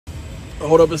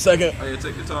Hold up a second. Oh yeah,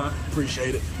 take your time.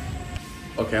 Appreciate it.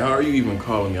 Okay, how are you even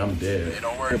calling me? I'm dead. Hey,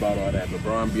 don't worry about all that, but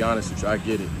bro, I'm be honest with you, I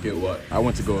get it. Get what? I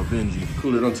went to go avenge you.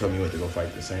 Cooler, don't tell me you went to go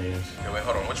fight the Saiyans. Hey, wait,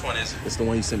 hold on, which one is it? It's the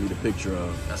one you sent me the picture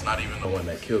of. That's not even the one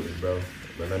that killed me, bro.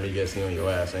 But let me guess, he on your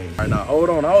ass, ain't he? All right, now, hold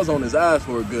on. I was on his ass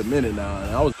for a good minute now,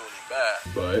 and I was doing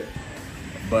him bad.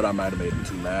 But I might have made him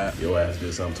too mad. Your ass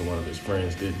did something to one of his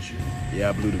friends, didn't you? Yeah,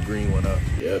 I blew the green one up.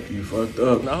 Yep, you fucked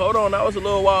up. Now, hold on. That was a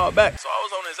little while back. So I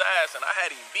was on his ass, and I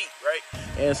had him beat, right?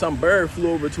 And some bird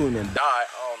flew over to him and died.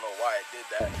 I don't know why it did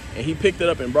that. And he picked it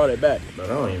up and brought it back. But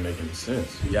that don't even make any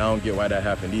sense. Yeah, I don't get why that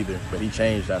happened either. But he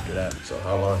changed after that. So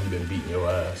how long he been beating your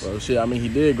ass? Well, shit, I mean, he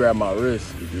did grab my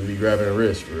wrist. You do be grabbing a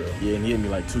wrist, for real. Yeah, and he hit me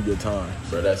like 2 good times.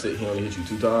 Bro, that's it? He only hit you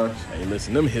 2 times? Hey,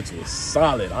 listen, them hits was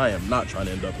solid. I am not trying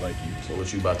to end up like you. So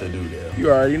what you about to do then? You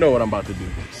already know what I'm about to do.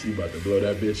 You about to blow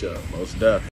that bitch up. Most definitely.